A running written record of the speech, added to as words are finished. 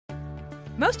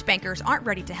Most bankers aren't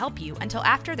ready to help you until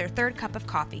after their third cup of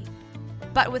coffee.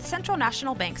 But with Central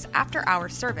National Bank's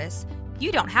after-hours service,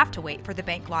 you don't have to wait for the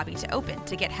bank lobby to open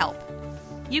to get help.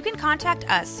 You can contact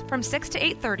us from 6 to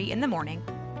 8:30 in the morning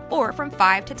or from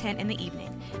 5 to 10 in the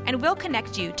evening, and we'll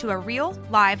connect you to a real,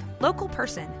 live, local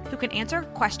person who can answer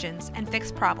questions and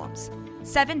fix problems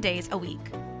 7 days a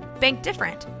week. Bank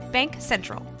different. Bank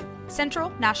Central. Central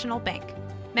National Bank.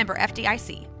 Member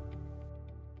FDIC.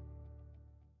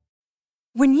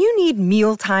 When you need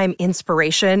mealtime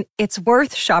inspiration, it's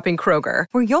worth shopping Kroger,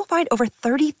 where you'll find over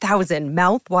 30,000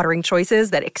 mouth-watering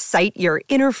choices that excite your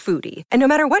inner foodie. And no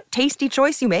matter what tasty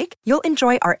choice you make, you'll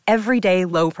enjoy our everyday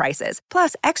low prices,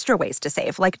 plus extra ways to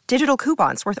save, like digital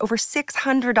coupons worth over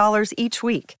 $600 each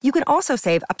week. You can also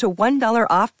save up to $1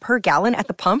 off per gallon at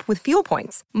the pump with fuel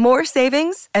points. More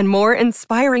savings and more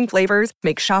inspiring flavors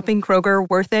make shopping Kroger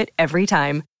worth it every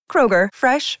time. Kroger,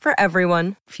 fresh for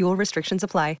everyone. Fuel restrictions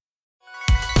apply.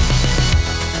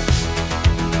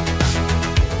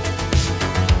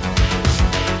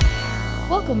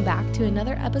 Welcome back to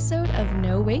another episode of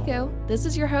No Waco. This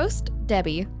is your host,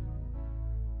 Debbie.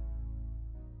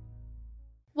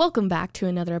 Welcome back to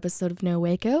another episode of No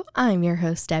Waco. I'm your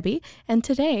host, Debbie, and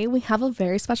today we have a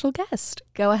very special guest.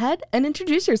 Go ahead and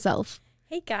introduce yourself.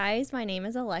 Hey guys, my name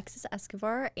is Alexis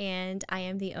Escobar, and I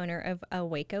am the owner of a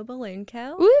Waco Balloon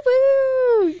Co.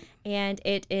 Woo-woo! And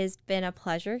it has been a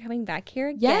pleasure coming back here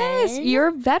again. Yes, you're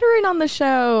a veteran on the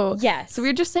show. Yes. So we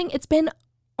were just saying it's been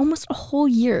almost a whole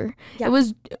year. Yeah. It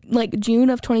was like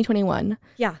June of 2021.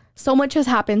 Yeah. So much has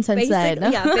happened since then.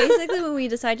 Basically when we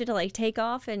decided to like take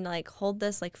off and like hold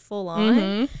this like full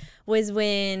on was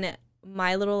when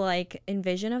my little like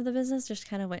envision of the business just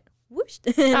kind of went whoosh.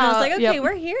 And I was like, okay,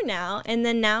 we're here now. And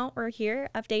then now we're here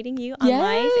updating you on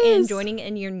life and joining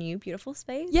in your new beautiful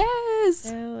space. Yes.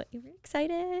 So we're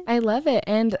excited. I love it.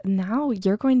 And now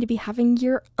you're going to be having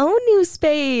your own new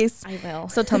space. I will.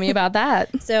 So tell me about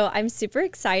that. So I'm super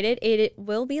excited. It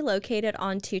will be located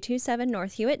on 227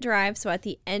 North Hewitt Drive. So at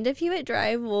the end of Hewitt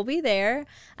Drive, we'll be there.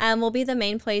 We'll be the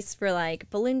main place for like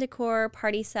balloon decor,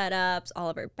 party setups, all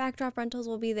of our backdrop rentals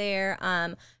will be there.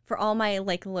 For all my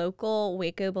like local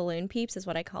Waco balloon peeps is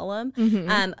what I call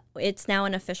them. It's now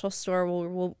an official store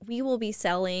where we will be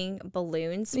selling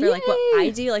balloons for like what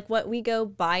I do, like what we go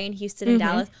buy in Houston and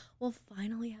Dallas. We'll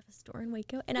finally have a store in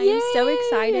Waco, and I am so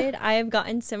excited. I have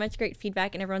gotten so much great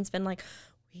feedback, and everyone's been like,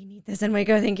 we need this in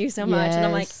Waco. Thank you so much. And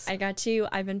I'm like, I got you.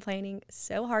 I've been planning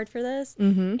so hard for this.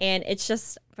 And it's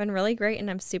just been really great.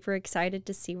 And I'm super excited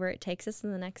to see where it takes us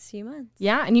in the next few months.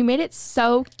 Yeah. And you made it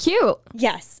so cute.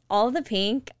 Yes. All of the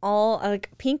pink,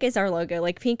 pink is our logo.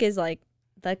 Like pink is like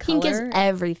the color. Pink is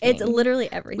everything. It's literally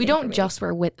everything. We don't just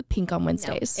wear pink on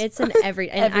Wednesdays. No, it's an every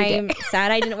and I'm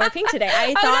sad I didn't wear pink today.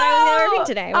 I thought I was gonna wear pink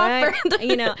today. I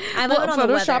blame it on the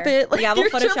Photoshop weather. it. Like yeah, we'll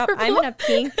Photoshop. I'm in a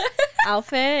pink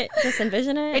outfit. Just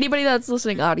envision it. Anybody that's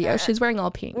listening audio, she's wearing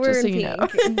all pink. We're just so in you know.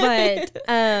 pink. But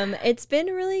it's been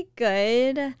really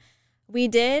good. We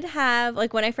did have,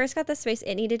 like, when I first got the space,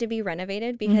 it needed to be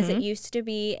renovated because it used to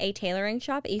be a tailoring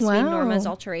shop. It used to be Norma's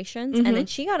Alterations. And then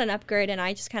she got an upgrade, and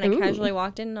I just kind of casually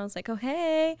walked in, and I was like, oh,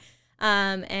 hey.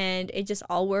 And it just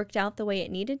all worked out the way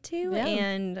it needed to. Yeah.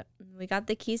 And we got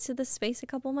the keys to the space a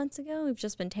couple months ago. We've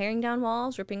just been tearing down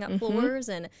walls, ripping up floors,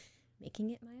 and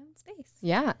making it my own space.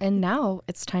 Yeah, and now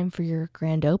it's time for your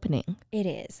grand opening. It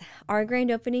is. Our grand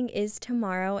opening is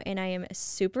tomorrow, and I am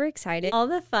super excited. All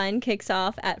the fun kicks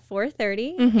off at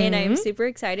 4:30, and I am super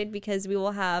excited because we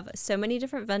will have so many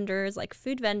different vendors, like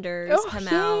food vendors, come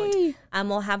out.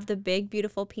 We'll have the big,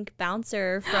 beautiful pink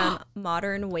bouncer from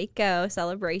Modern Waco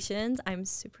Celebrations. I'm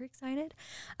super excited.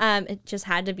 It just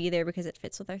had to be there because it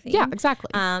fits with our theme. Yeah, exactly.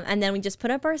 And then we just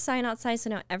put up our sign outside so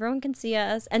now everyone can see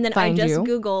us. And then Find I just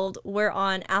you. Googled, we're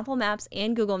on Apple Maps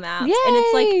and Google Maps. Yay! And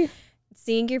it's like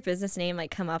seeing your business name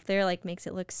like come up there like makes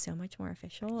it look so much more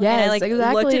official. Yes, and I like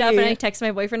exactly. looked it up and I texted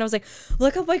my boyfriend. I was like,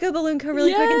 look up Waco Balloon Co.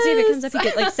 really quick and see if it comes up. He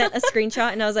could like sent a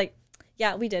screenshot and I was like,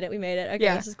 yeah, we did it. We made it.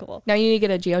 Okay, this is cool. Now you need to get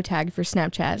a geotag for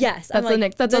Snapchat. Yes. That's the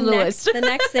next. That's on the list. The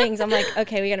next things, I'm like,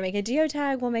 okay, we got to make a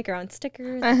geotag. We'll make our own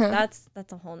stickers. That's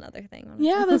a whole nother thing. Honestly.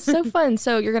 Yeah, that's so fun.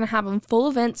 So you're going to have a full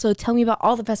event. So tell me about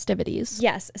all the festivities.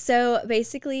 Yes. So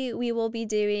basically we will be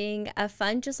doing a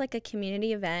fun, just like a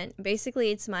community event.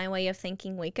 Basically it's my way of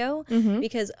thanking Waco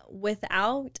because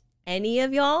without any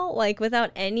of y'all, like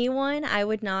without anyone, I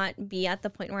would not be at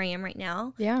the point where I am right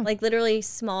now. Yeah. Like literally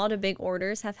small to big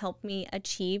orders have helped me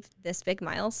achieve this big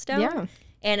milestone. Yeah.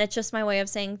 And it's just my way of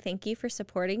saying thank you for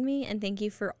supporting me and thank you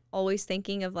for always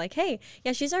thinking of like, hey,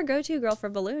 yeah, she's our go-to girl for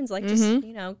balloons. Like just,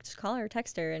 just call her or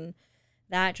text her and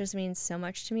that just means so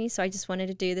much to me. So I just wanted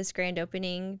to do this grand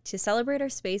opening to celebrate our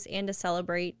space and to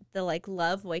celebrate the like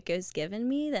love Waco's given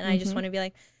me. Then I just want to be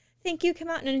like, thank you, come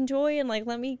out and enjoy, and like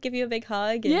let me give you a big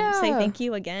hug and say thank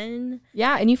you again.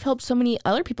 Yeah, and you've helped so many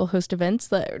other people host events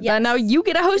that now you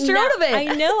get to host your own event.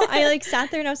 I know. I like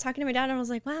sat there and I was talking to my dad and I was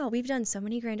like, wow, we've done so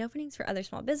many grand openings for other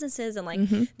small businesses and like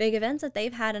big events that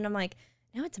they've had, and I'm like,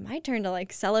 now it's my turn to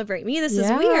like celebrate me. This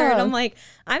is weird. I'm like,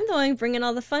 I'm the one bringing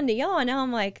all the fun to y'all, and now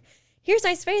I'm like, here's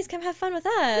my space, come have fun with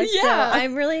us. Yeah. So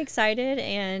I'm really excited,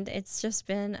 and it's just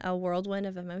been a whirlwind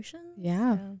of emotions.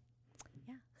 Yeah.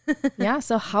 Yeah,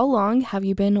 so how long have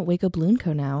you been Waco Balloon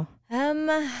Co. now?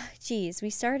 We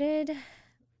started,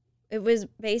 it was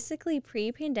basically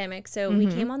pre-pandemic, so we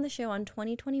came on the show on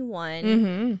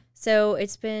 2021. So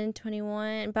it's been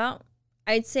 21, about,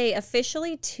 I'd say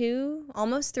officially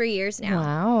almost 3 years now.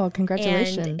 Wow,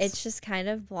 congratulations. And it's just kind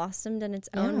of blossomed in its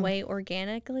own way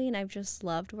organically, and I've just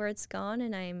loved where it's gone,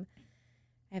 and I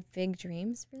have big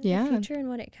dreams for the future and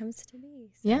what it comes to be.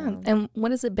 So. Yeah. And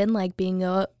what has it been like being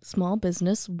a small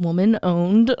business,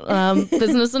 woman-owned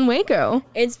business in Waco?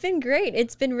 It's been great.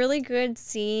 It's been really good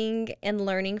seeing and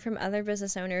learning from other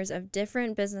business owners of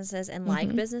different businesses and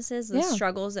like businesses, the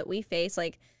struggles that we face.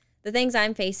 Like the things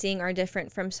I'm facing are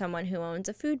different from someone who owns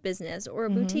a food business or a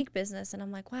boutique business. And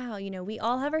I'm like, wow, we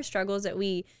all have our struggles that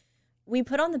we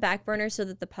put on the back burner so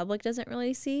that the public doesn't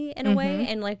really see in a way.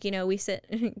 And like, we sit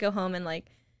and go home and like,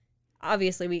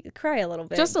 obviously we cry a little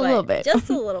bit. Just a little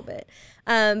bit.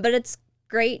 But it's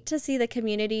great to see the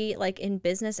community, like in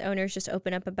business owners, just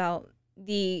open up about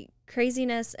the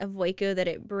craziness of Waco that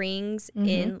it brings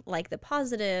in, like the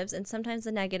positives and sometimes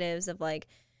the negatives of like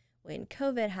when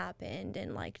COVID happened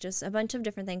and like just a bunch of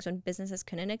different things when businesses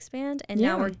couldn't expand. And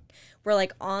now we're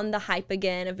like on the hype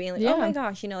again of being like, oh my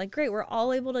gosh, like great, we're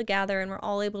all able to gather and we're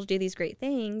all able to do these great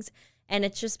things. And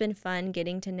it's just been fun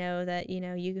getting to know that,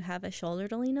 you have a shoulder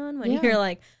to lean on when you're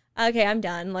like, okay, I'm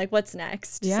done. Like, what's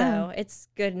next? Yeah. So it's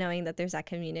good knowing that there's that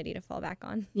community to fall back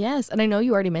on. Yes. And I know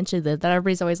you already mentioned that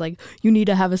everybody's always like, you need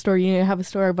to have a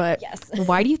store. But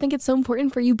why do you think it's so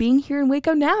important for you being here in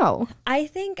Waco now? I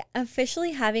think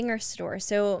officially having our store.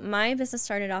 So my business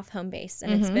started off home-based,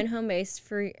 and it's been home-based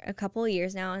for a couple of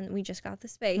years now, and we just got the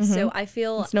space. So I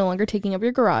feel... It's no longer taking up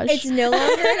your garage. It's no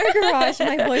longer in our garage.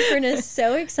 My boyfriend is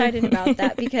so excited about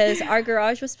that because our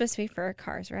garage was supposed to be for our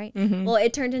cars, right? Well,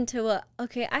 it turned into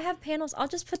I have panels, I'll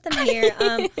just put them here.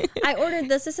 I ordered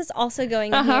this is also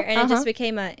going in here, and it just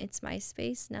became it's my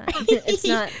space, it's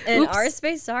not in our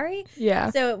space, sorry.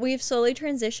 Yeah. So we've slowly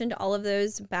transitioned all of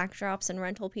those backdrops and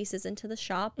rental pieces into the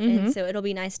shop, and so it'll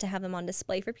be nice to have them on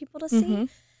display for people to see.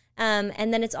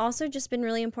 And then it's also just been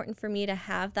really important for me to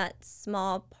have that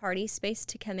small party space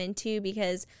to come into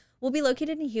because we'll be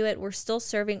located in Hewitt. We're still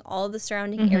serving all the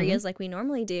surrounding areas like we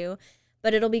normally do.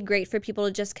 But it'll be great for people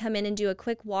to just come in and do a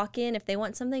quick walk-in if they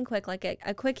want something quick, like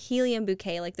a quick helium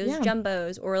bouquet, like those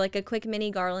jumbos, or like a quick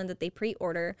mini garland that they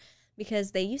pre-order,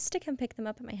 because they used to come pick them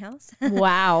up at my house.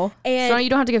 Wow. And so now you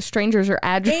don't have to give strangers your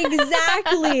address.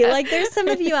 Exactly. Like there's some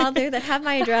of you out there that have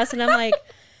my address, and I'm like,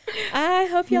 I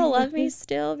hope y'all love me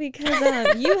still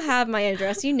because you have my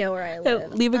address. You know where I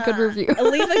live. Leave a good review.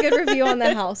 Leave a good review on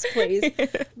the house, please.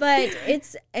 But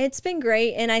it's been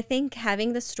great, and I think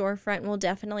having the storefront will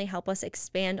definitely help us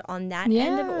expand on that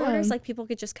end of orders. Like people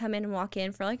could just come in and walk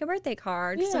in for like a birthday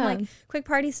card, some like quick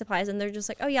party supplies, and they're just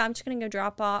like, oh yeah, I'm just gonna go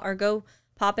drop off or go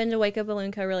pop into Waco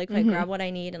Balloon Co. really quick, grab what I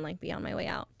need, and like be on my way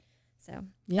out. So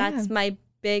that's my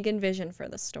big envision for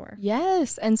the store.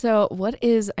 Yes. And so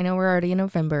I know we're already in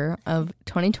November of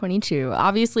 2022.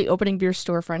 Obviously opening your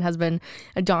storefront has been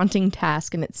a daunting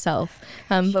task in itself.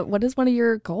 But what is one of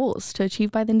your goals to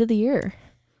achieve by the end of the year?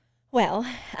 Well,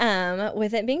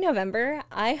 with it being November,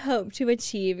 I hope to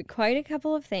achieve quite a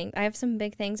couple of things. I have some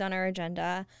big things on our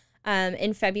agenda.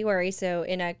 In February, so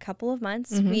in a couple of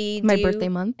months, we do my birthday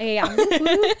month. Yeah,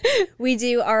 we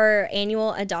do our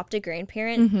annual Adopt a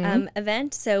Grandparent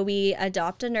event. So we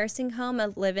adopt a nursing home,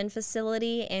 a live-in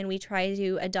facility, and we try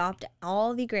to adopt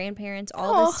all the grandparents,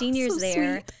 all the seniors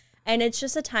there. Sweet. And it's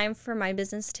just a time for my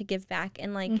business to give back.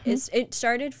 And like it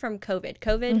started from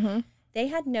COVID. They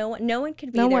had no one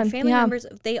could be there. Family members,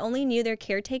 they only knew their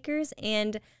caretakers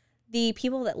and the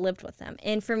people that lived with them.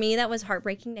 And for me, that was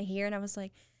heartbreaking to hear. And I was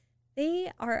like,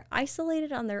 they are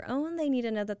isolated on their own. They need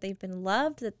to know that they've been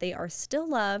loved, that they are still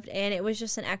loved. And it was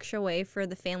just an extra way for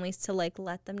the families to like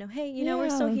let them know, hey, you know, we're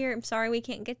still here. I'm sorry we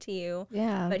can't get to you.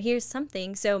 Yeah. But here's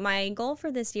something. So my goal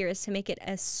for this year is to make it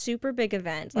a super big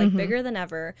event, like bigger than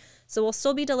ever. So we'll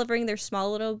still be delivering their small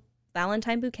little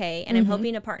Valentine bouquet. And I'm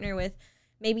hoping to partner with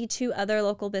maybe 2 other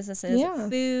local businesses,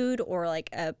 food or like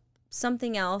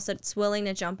something else that's willing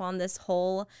to jump on this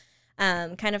whole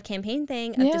kind of campaign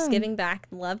thing of just giving back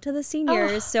love to the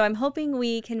seniors. So I'm hoping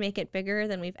we can make it bigger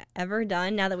than we've ever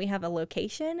done now that we have a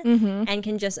location and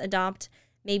can just adopt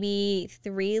maybe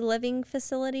 3 living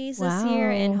facilities this year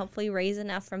and hopefully raise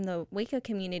enough from the Waco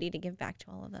community to give back to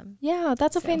all of them. Yeah,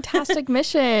 that's a fantastic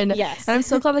mission. Yes. And I'm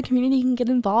so glad the community can get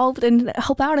involved and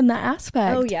help out in that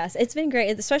aspect. Oh, yes. It's been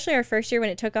great, especially our first year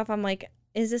when it took off. I'm like,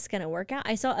 is this going to work out?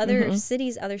 I saw other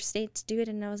cities, other states do it,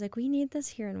 and I was like, we need this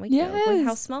here in Waco. Yes. With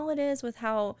how small it is, with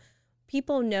how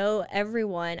people know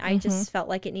everyone, I just felt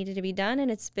like it needed to be done,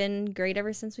 and it's been great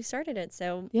ever since we started it.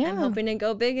 So I'm hoping to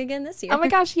go big again this year. Oh my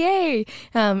gosh, yay.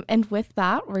 And with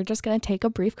that, we're just going to take a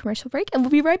brief commercial break, and we'll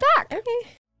be right back. Okay.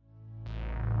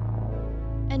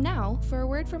 And now for a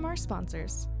word from our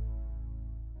sponsors.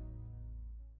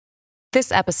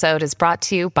 This episode is brought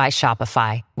to you by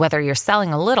Shopify. Whether you're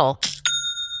selling a little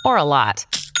or a lot,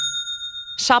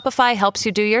 Shopify helps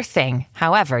you do your thing,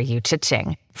 however you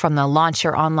cha-ching. From the launch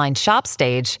your online shop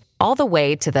stage, all the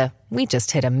way to the we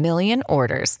just hit 1 million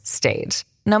orders stage.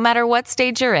 No matter what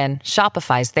stage you're in,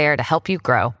 Shopify's there to help you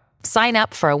grow. Sign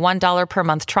up for a $1 per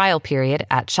month trial period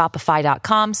at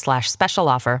shopify.com/special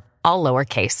offer, all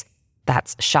lowercase.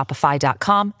 That's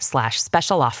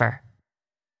shopify.com/special offer.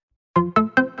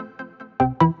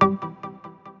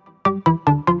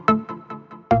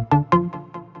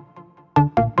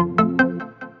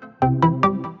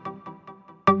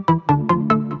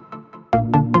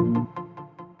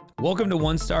 Welcome to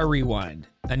One Star Rewind,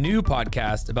 a new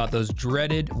podcast about those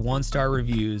dreaded 1-star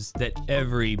reviews that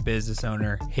every business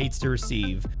owner hates to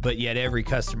receive, but yet every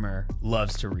customer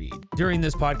loves to read. During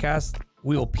this podcast,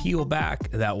 we will peel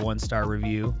back that 1-star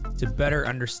review to better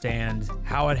understand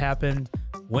how it happened,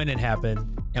 when it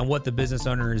happened, and what the business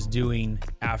owner is doing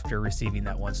after receiving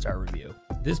that 1-star review.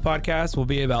 This podcast will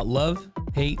be about love,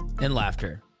 hate, and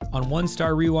laughter. On One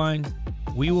Star Rewind,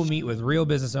 we will meet with real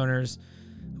business owners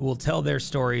who will tell their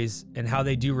stories and how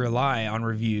they do rely on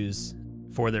reviews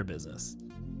for their business.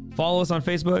 Follow us on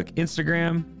Facebook,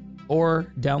 Instagram, or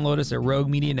download us at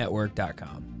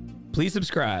roguemedianetwork.com. Please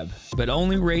subscribe, but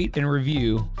only rate and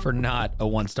review for not a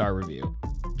 1-star review.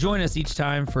 Join us each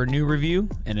time for a new review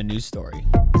and a new story.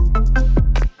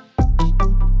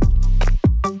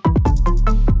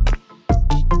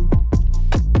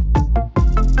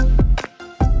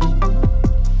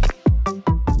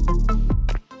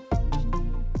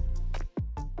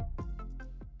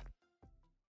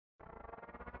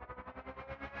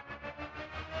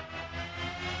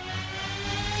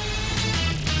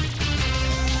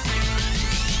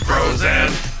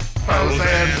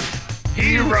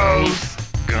 Heroes.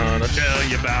 Gonna tell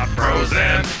you about pros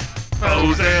and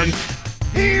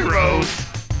heroes.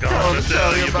 Gonna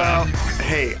tell you about.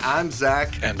 Hey, I'm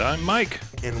Zach. And I'm Mike.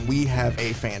 And we have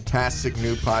a fantastic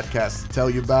new podcast to tell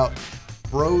you about.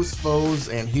 Bros, Foes,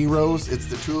 and Heroes. It's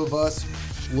the two of us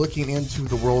looking into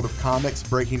the world of comics,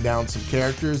 breaking down some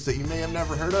characters that you may have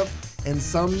never heard of, and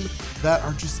some that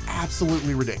are just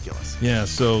absolutely ridiculous. Yeah,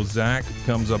 so Zach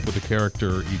comes up with a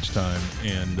character each time,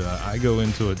 and I go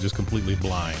into it just completely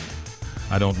blind.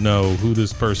 I don't know who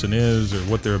this person is or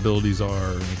what their abilities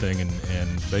are or anything,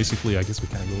 and basically I guess we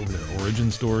kind of go over their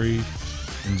origin story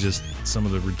and just some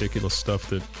of the ridiculous stuff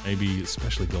that maybe,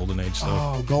 especially Golden Age stuff.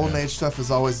 Oh, Golden Age stuff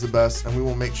is always the best, and we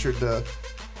will make sure to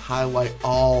highlight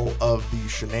all of the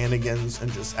shenanigans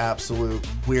and just absolute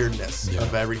weirdness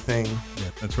of everything. Yeah,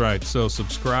 that's right. So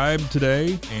subscribe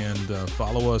today and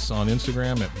follow us on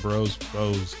Instagram at Bros,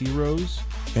 Foes, Heroes.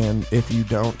 And if you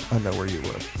don't, I know where you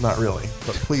live. Not really,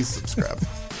 but please subscribe.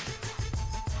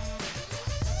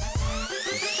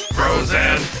 Pros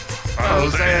and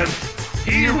foes and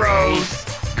heroes.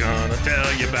 Gonna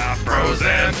tell you about pros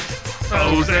and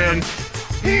foes and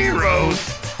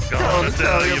heroes. Gonna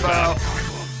tell you about.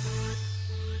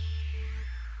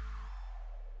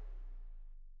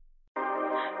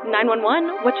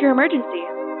 911, what's your emergency?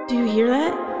 Do you hear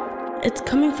that? It's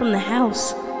coming from the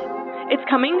house. It's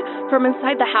coming from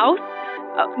inside the house?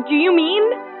 Do you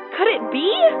mean? Could it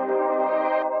be?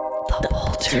 The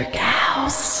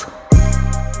Poltergeist.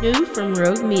 New from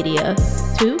Rogue Media.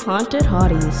 Two haunted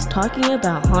hotties talking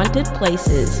about haunted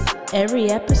places.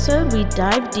 Every episode we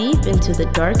dive deep into the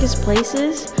darkest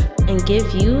places and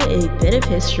give you a bit of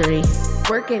history.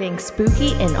 We're getting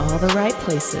spooky in all the right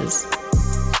places.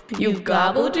 You've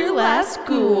gobbled your last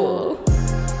ghoul.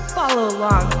 Follow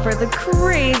along for the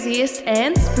craziest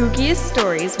and spookiest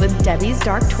stories with Debbie's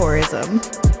Dark Tourism.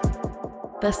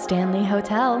 The Stanley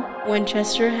Hotel,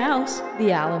 Winchester House,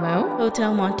 The Alamo,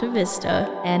 Hotel Monte Vista,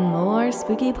 and more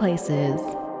spooky places.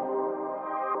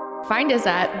 Find us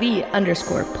at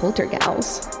 _Poltergals,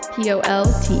 POLTERGALS.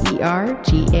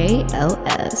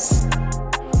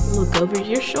 look over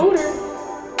your shoulder.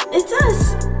 It's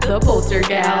us, The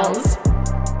Poltergals.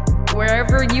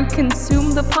 Wherever you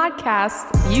consume the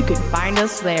podcast, you can find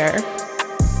us there.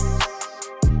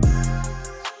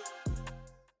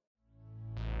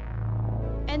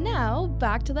 And now,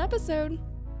 back to the episode.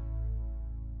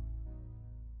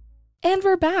 And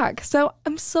we're back. So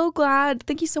I'm so glad.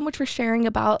 Thank you so much for sharing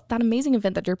about that amazing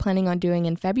event that you're planning on doing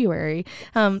in February.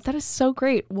 That is so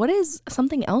great. What is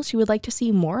something else you would like to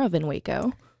see more of in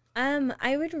Waco?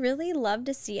 I would really love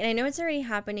to see, and I know it's already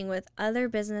happening with other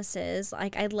businesses,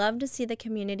 like I'd love to see the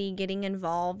community getting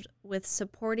involved with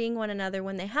supporting one another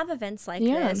when they have events like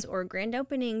this or grand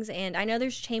openings. And I know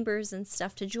there's chambers and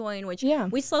stuff to join, which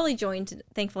we slowly joined,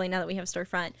 thankfully, now that we have a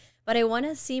storefront. But I want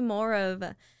to see more of,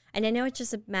 and I know it's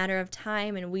just a matter of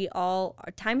time, and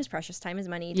time is precious, time is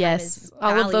money, time is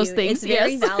valued. All of those things. It's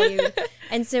very valued.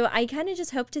 And so I kind of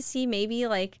just hope to see maybe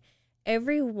like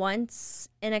every once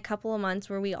in a couple of months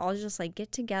where we all just like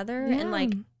get together and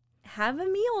like have a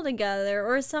meal together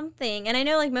or something. And I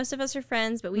know like most of us are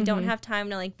friends, but we don't have time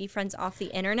to like be friends off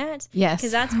the internet. Yes.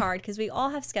 Because that's hard, because we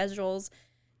all have schedules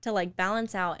to like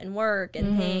balance out and work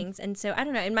and things. And so I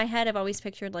don't know, in my head I've always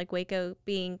pictured like Waco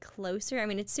being closer. I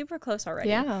mean, it's super close already.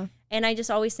 Yeah. And I just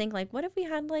always think like, what if we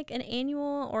had like an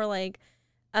annual or like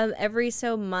every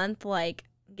so month like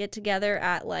get together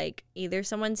at like either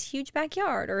someone's huge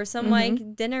backyard or some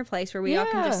like dinner place where we all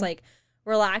can just like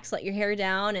relax, let your hair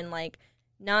down, and like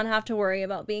not have to worry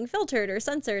about being filtered or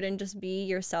censored, and just be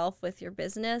yourself with your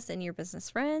business and your business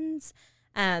friends.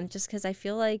 Just because I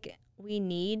feel like we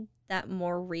need that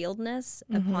more realness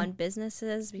upon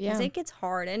businesses, because it gets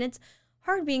hard, and it's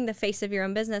hard being the face of your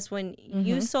own business when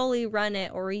you solely run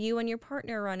it or you and your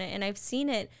partner run it. And I've seen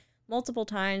it multiple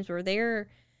times where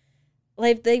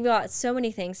they've got so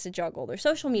many things to juggle: their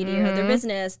social media, their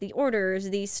business, the orders,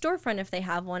 the storefront if they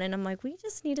have one. And I'm like, we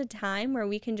just need a time where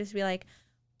we can just be like,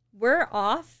 we're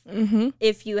off.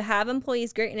 If you have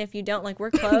employees, great. And if you don't, like, we're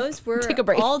closed. We're Take a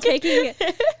break. all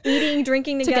eating,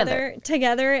 drinking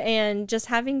together and just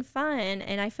having fun.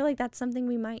 And I feel like that's something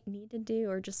we might need to do,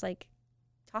 or just like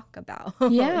talk about.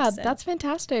 Yeah, So. that's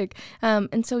fantastic.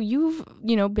 And so you've,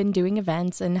 been doing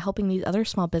events and helping these other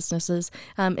small businesses.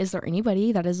 Is there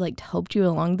anybody that has like helped you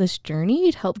along this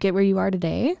journey to help get where you are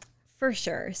today? For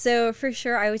sure. So for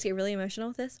sure, I always get really emotional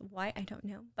with this. Why? I don't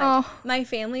know. But my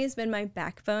family has been my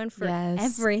backbone for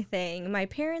everything. My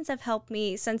parents have helped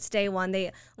me since day one.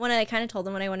 When I kind of told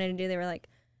them what I wanted to do, they were like,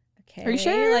 okay. Are you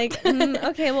sure? Like,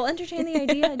 okay, we'll entertain the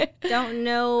idea. Don't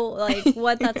know like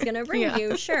what that's gonna bring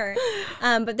you. Sure.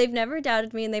 But they've never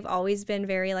doubted me, and they've always been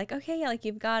very like, okay, yeah, like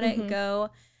you've got it,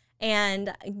 go.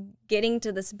 And getting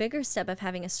to this bigger step of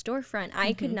having a storefront,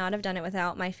 I could not have done it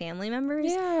without my family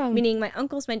members, meaning my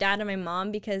uncles, my dad, and my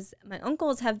mom, because my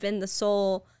uncles have been the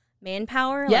sole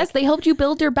manpower. Yes, they helped you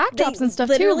build your backdrops and stuff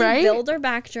too, right? They build our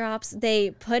backdrops. They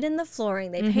put in the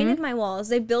flooring. They painted my walls.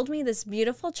 They built me this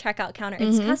beautiful checkout counter.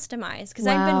 It's customized, because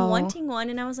I've been wanting one,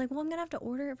 and I was like, well, I'm going to have to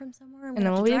order it from somewhere. I'm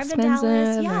going to have to drive to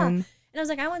Dallas. Yeah. And I was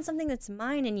like, I want something that's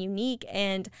mine and unique.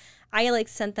 And I like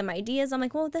sent them ideas. I'm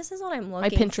like, well, this is what I'm looking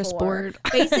for. My Pinterest board.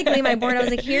 Basically, my board. I was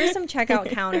like, here's some checkout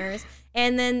counters.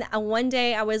 And then one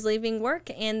day I was leaving work,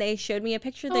 and they showed me a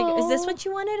picture. They go, is this what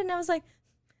you wanted? And I was like,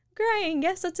 crying.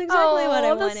 Yes, that's exactly what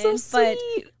I wanted. So sweet.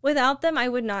 But without them, I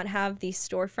would not have the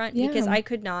storefront, because I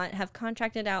could not have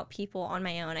contracted out people on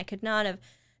my own. I could not have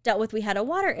dealt with, we had a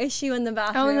water issue in the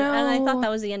bathroom. And I thought that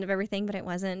was the end of everything, but it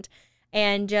wasn't.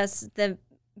 And just the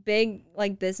big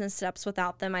like business steps,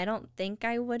 without them, I don't think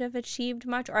I would have achieved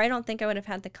much, or I don't think I would have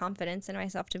had the confidence in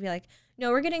myself to be like,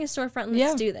 no, we're getting a storefront and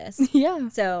let's do this.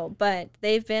 So, but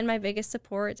they've been my biggest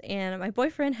support, and my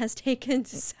boyfriend has taken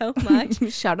so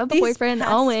much. Shout out the boyfriend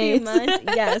always.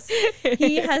 Yes,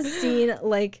 he has seen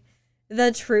like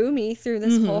the true me through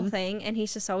this whole thing, and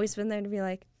he's just always been there to be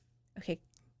like, okay,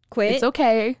 quit, it's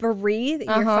okay, breathe,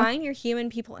 you're fine, you're human,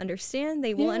 people understand,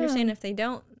 they will understand. If they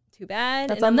don't, too bad.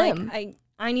 That's and on I'm them. like,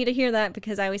 I need to hear that,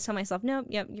 because I always tell myself, nope,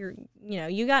 yep,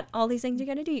 you got all these things you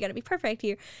got to do. You got to be perfect.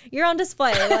 You're on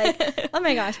display. Like, oh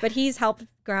my gosh. But he's helped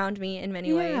ground me in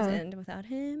many ways. And without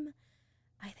him,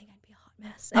 I think I'd be a hot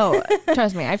mess. Oh,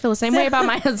 trust me. I feel the same way about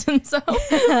my husband. So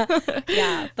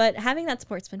yeah, but having that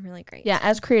support's been really great. Yeah.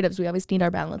 As creatives, we always need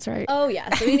our balance, right? Oh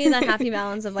yeah. So we need that happy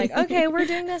balance of like, okay, we're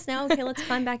doing this now. Okay, let's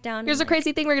climb back down. Here's a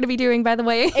crazy thing we're going to be doing, by the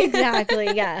way. Exactly.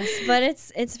 Yes. But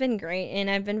it's been great. And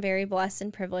I've been very blessed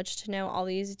and privileged to know all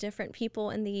these different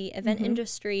people in the event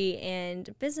industry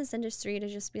and business industry, to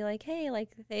just be like, hey, like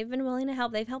they've been willing to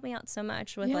help. They've helped me out so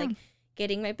much with like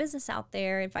getting my business out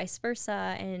there, and vice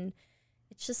versa. And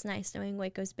it's just nice knowing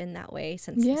Waco's been that way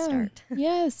since the start.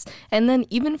 Yes. And then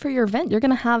even for your event, you're going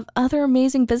to have other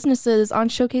amazing businesses on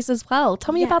showcase as well.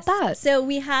 Tell me about that. So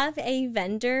we have a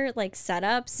vendor like set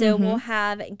up. So we'll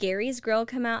have Gary's Grill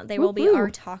come out. They will be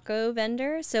our taco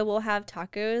vendor. So we'll have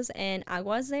tacos and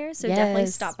aguas there. So definitely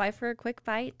stop by for a quick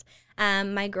bite.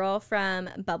 My girl from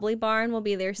Bubbly Barn will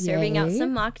be there serving out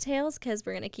some mocktails because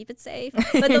we're going to keep it safe.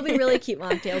 But they'll be really cute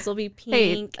mocktails. They'll be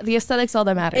pink. Hey, the aesthetic's all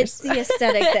that matters. It's the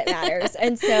aesthetic that matters.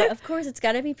 And so, of course, it's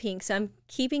got to be pink. So I'm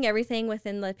keeping everything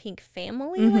within the pink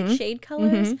family, like shade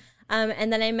colors.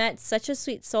 And then I met such a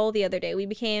sweet soul the other day. We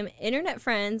became internet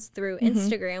friends through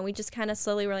Instagram. We just kind of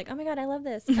slowly were like, oh, my God, I love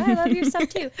this. Oh, I love your stuff,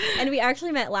 too. And we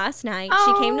actually met last night.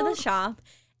 She came to the shop.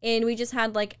 And we just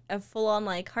had like a full-on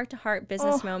like heart-to-heart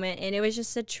business moment. And it was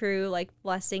just a true like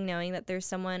blessing knowing that there's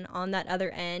someone on that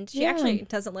other end. She actually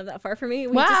doesn't live that far from me.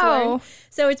 We just learned.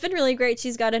 So it's been really great.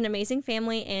 She's got an amazing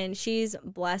family and she's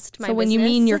blessed my business. So when you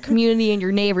mean your community and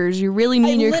your neighbors, you really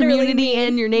mean your community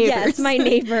and your neighbors. Yes, my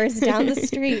neighbors down the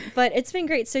street. But it's been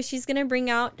great. So she's going to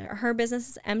bring out her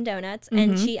business, M Donuts.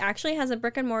 And she actually has a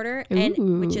brick and mortar,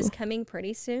 and which is coming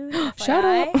pretty soon. Shout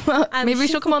out. Maybe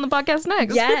she'll come on the podcast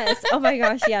next. Yes. Oh my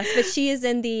gosh. Yes, but she is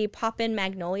in the Poppin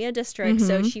Magnolia district,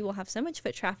 so she will have so much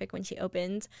foot traffic when she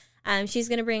opens. She's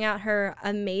going to bring out her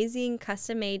amazing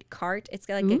custom-made cart. It's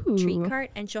like a treat cart,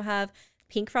 and she'll have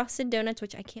pink frosted donuts,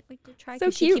 which I can't wait to try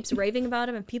because she keeps raving about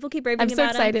them, and people keep raving about them.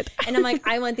 I'm so excited. And I'm like,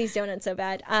 I want these donuts so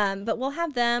bad. But we'll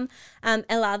have them.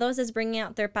 Helados is bringing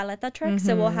out their paleta truck,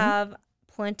 so we'll have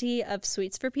plenty of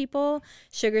sweets for people.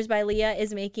 Sugars by Leah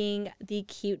is making the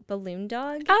cute balloon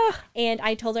dog. And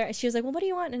I told her, she was like, well, what do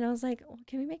you want? And I was like, well,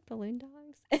 can we make balloon dogs?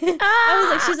 I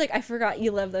was like, she's like, I forgot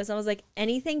you love those. And I was like,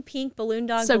 anything pink, balloon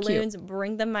dog, balloons,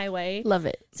 bring them my way. Love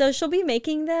it. So she'll be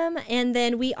making them. And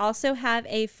then we also have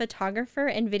a photographer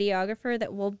and videographer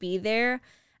that will be there.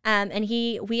 And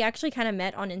we actually kind of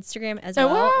met on Instagram as well.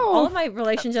 Wow. All of my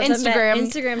relationships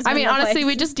Instagram's I mean, honestly,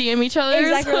 we just DM each other.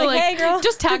 Exactly. So like, hey, girl.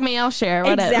 Just tag me, I'll share.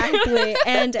 Whatever. Exactly.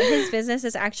 And his business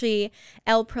is actually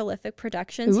El Prolific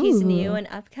Productions. He's new and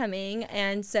upcoming.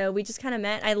 And so we just kind of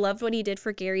met. I loved what he did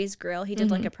for Gary's Grill. He did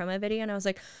like a promo video, and I was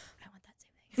like, I want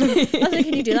that same thing. I was like,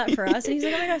 can you do that for us? And he's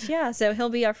like, oh my gosh, yeah. So he'll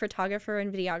be our photographer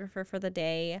and videographer for the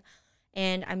day.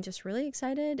 And I'm just really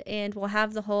excited. And we'll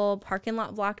have the whole parking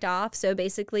lot blocked off. So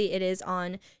basically it is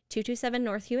on 227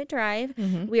 North Hewitt Drive.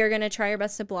 We are going to try our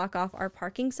best to block off our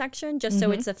parking section just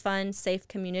so it's a fun, safe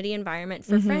community environment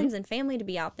for friends and family to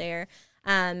be out there.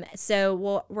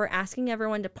 So we're asking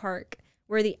everyone to park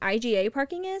where the IGA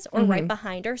parking is or right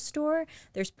behind our store.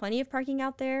 There's plenty of parking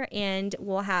out there, and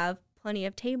we'll have plenty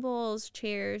of tables,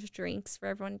 chairs, drinks for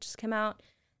everyone to just come out,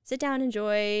 sit down,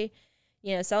 enjoy,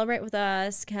 celebrate with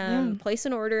us, come place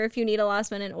an order if you need a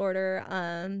last minute order.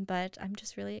 But I'm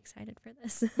just really excited for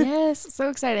this. Yes, so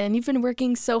excited. And you've been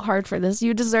working so hard for this.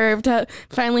 You deserve to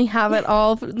finally have it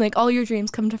all, like all your dreams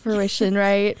come to fruition,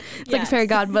 right? It's like a fairy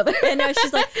godmother. I know,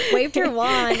 she's like waved her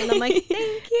wand and I'm like,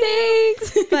 thank you.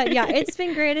 Thanks. But yeah, it's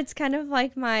been great. It's kind of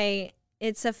like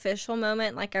it's official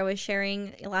moment. Like I was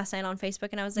sharing last night on Facebook,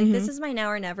 and I was like, this is my now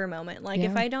or never moment. Like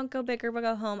if I don't go big or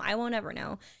go home, I won't ever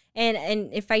know.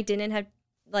 And if I didn't have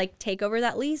take over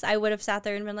that lease, I would have sat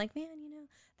there and been like, man,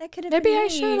 that could have been me. I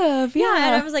should have. Yeah.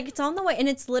 And I was like, it's on the way, and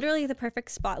it's literally the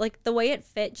perfect spot. Like the way it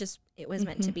fit, it was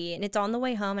meant to be. And it's on the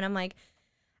way home, and I'm like,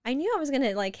 I knew I was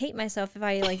gonna hate myself if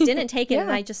I didn't take it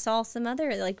and I just saw some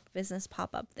other business pop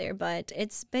up there. But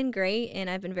it's been great, and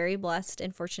I've been very blessed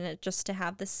and fortunate just to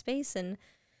have this space and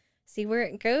see where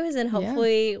it goes. And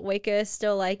hopefully Waco is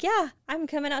still I'm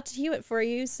coming out to Hewitt for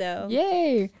you. So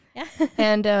yay. Yeah.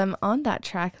 And on that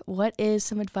track, what is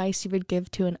some advice you would give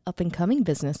to an up and coming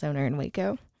business owner in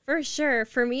Waco? For sure.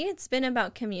 For me, it's been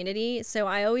about community. So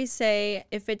I always say,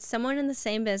 if it's someone in the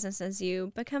same business as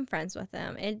you, become friends with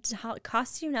them. It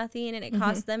costs you nothing, and it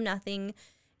costs them nothing,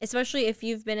 especially if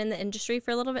you've been in the industry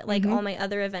for a little bit, like all my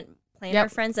other event planner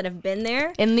friends that have been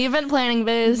there. In the event planning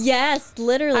biz. Yes,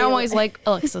 literally. I'm always like,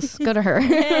 Alexis, go to her.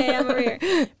 Hey, I'm over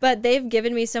here. But they've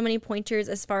given me so many pointers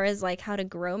as far as how to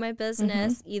grow my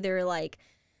business, either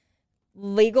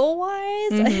legal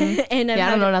wise. And I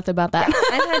don't know nothing about that.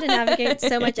 I've had to navigate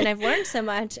so much, and I've learned so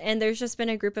much, and there's just been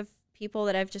a group of people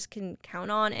that I've just can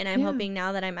count on, and I'm hoping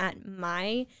now that I'm at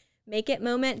my make it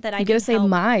moment that I can say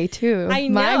my too. I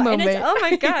know, my moment. And it's, oh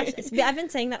my gosh, I've been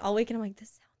saying that all week, and I'm like, this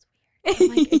sounds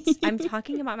weird. I'm like, I'm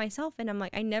talking about myself, and I'm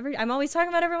like, I'm always talking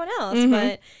about everyone else,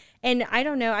 but and I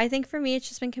don't know. I think for me, it's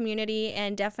just been community,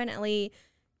 and definitely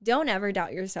don't ever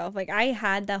doubt yourself. I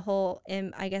had the whole,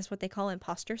 I guess what they call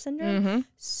imposter syndrome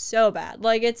so bad.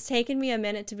 It's taken me a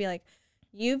minute to be like,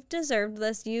 you've deserved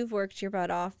this. You've worked your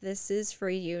butt off. This is for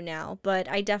you now. But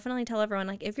I definitely tell everyone,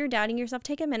 like, if you're doubting yourself,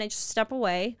 take a minute, just step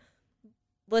away,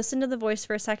 listen to the voice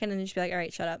for a second, and just be like, all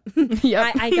right, shut up.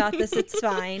 Yep. I got this. It's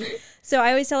fine. So I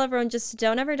always tell everyone, just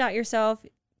don't ever doubt yourself.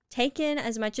 Take in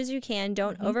as much as you can.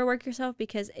 Don't overwork yourself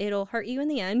because it'll hurt you in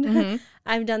the end.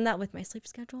 I've done that with my sleep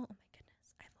schedule. Oh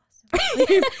my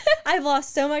goodness. I've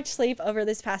lost so much sleep over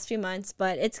this past few months,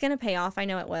 but it's going to pay off. I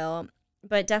know it will.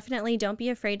 But definitely don't be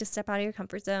afraid to step out of your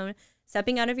comfort zone.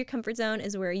 Stepping out of your comfort zone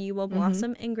is where you will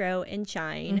blossom and grow and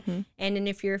shine. And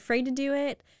if you're afraid to do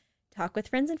it, talk with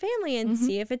friends and family and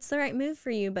see if it's the right move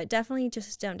for you, but definitely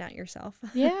just don't doubt yourself.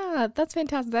 Yeah, that's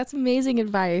fantastic. That's amazing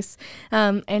advice.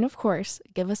 And of course,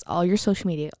 give us all your social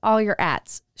media, all your @.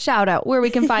 Shout out where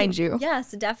we can find you.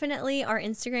 Yes, definitely. Our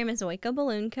Instagram is Waco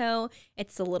Balloon Co.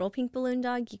 It's the little pink balloon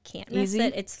dog. You can't miss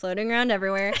it. It's floating around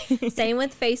everywhere. Same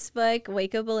with Facebook,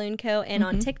 Waco Balloon Co. And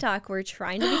on TikTok, we're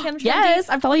trying to become trendy. Yes,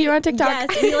 I follow you on TikTok.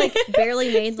 Yes, we like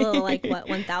barely made the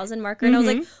 1,000 marker. And I was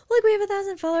like, look, we have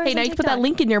 1,000 followers. Hey, on now you TikTok. can put that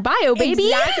link in your bio, baby.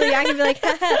 Exactly. I can be like,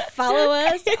 follow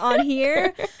us on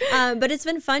here. But it's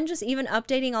been fun just even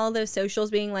updating all those socials,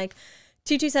 being like,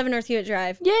 227 North Hewitt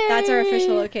Drive. Yay! That's our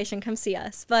official location. Come see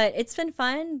us. But it's been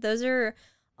fun. Those are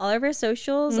all of our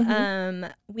socials.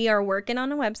 We are working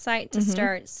on a website to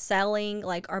start selling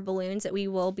like our balloons that we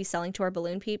will be selling to our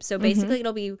balloon peeps. So basically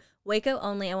it'll be Waco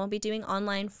only. I won't be doing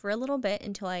online for a little bit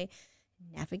until I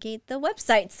navigate the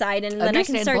website side, and then I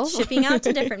can start shipping out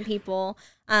to different people.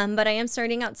 But I am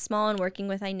starting out small and working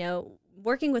with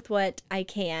what I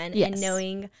can and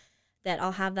knowing that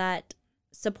I'll have that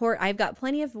support. I've got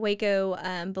plenty of Waco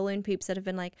balloon peeps that have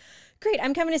been like, great,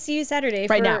 I'm coming to see you Saturday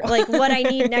for now. like what I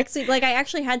need next week. Like I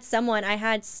actually had Stellar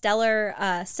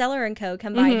and Co.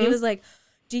 come by. He was like,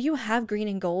 do you have green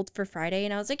and gold for Friday?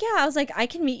 And I was like, yeah. I was like, I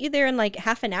can meet you there in like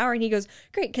half an hour. And he goes,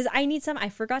 great, because I need some. I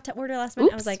forgot to order last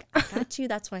minute. I was like, I got you.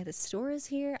 That's why the store is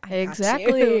here. I got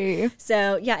you.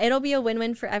 So yeah, it'll be a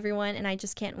win-win for everyone. And I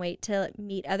just can't wait to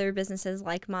meet other businesses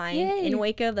like mine in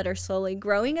Waco that are slowly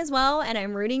growing as well. And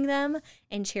I'm rooting them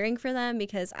and cheering for them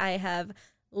because I have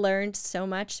learned so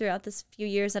much throughout this few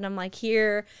years, and I'm like,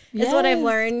 here is what I've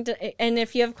learned, and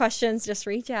if you have questions, just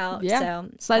reach out. So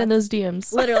slide in those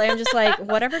DMs. Literally, I'm just like,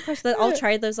 whatever question, I'll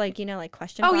try those like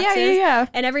question boxes. Yeah.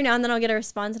 And every now and then I'll get a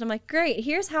response, and I'm like, great,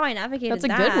 here's how I navigated that.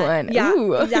 That's a good one. Yeah.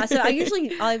 Ooh. Yeah. So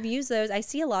I've used those. I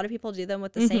see a lot of people do them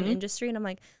with the same industry, and I'm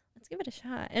like, let's give it a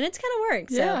shot, and it's kind of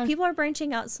worked. So people are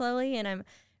branching out slowly, and I'm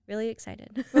really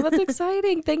excited. Well, that's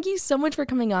exciting. Thank you so much for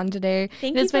coming on today.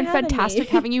 It's been fantastic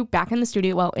having you back in the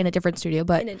studio. Well, in a different studio,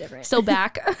 but still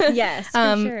back. Yes,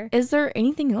 for sure. Is there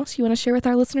anything else you want to share with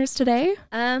our listeners today?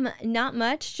 Not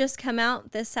much. Just come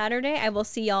out this Saturday. I will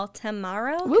see y'all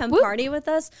tomorrow. Come party with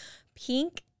us.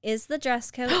 Pink is the dress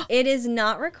code. It is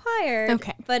not required,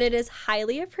 but it is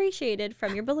highly appreciated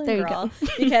from your balloon girl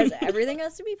because everything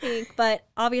has to be pink. But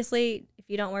obviously, if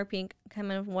you don't wear pink, come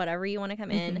in whatever you want to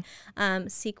come in.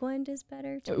 Sequined is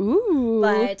better too. Ooh.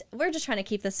 But we're just trying to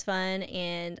keep this fun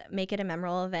and make it a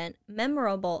memorable event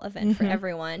for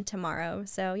everyone tomorrow.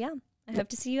 So yeah, I hope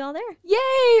to see you all there.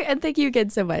 Yay! And thank you again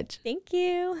so much. Thank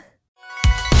you.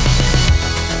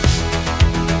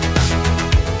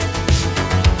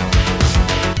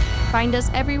 Find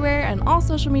us everywhere on all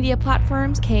social media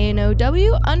platforms,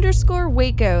 KNOW_Waco.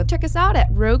 Check us out at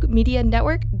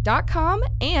roguemedianetwork.com,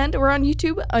 and we're on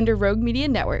YouTube under Rogue Media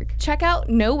Network. Check out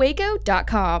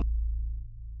nowaco.com.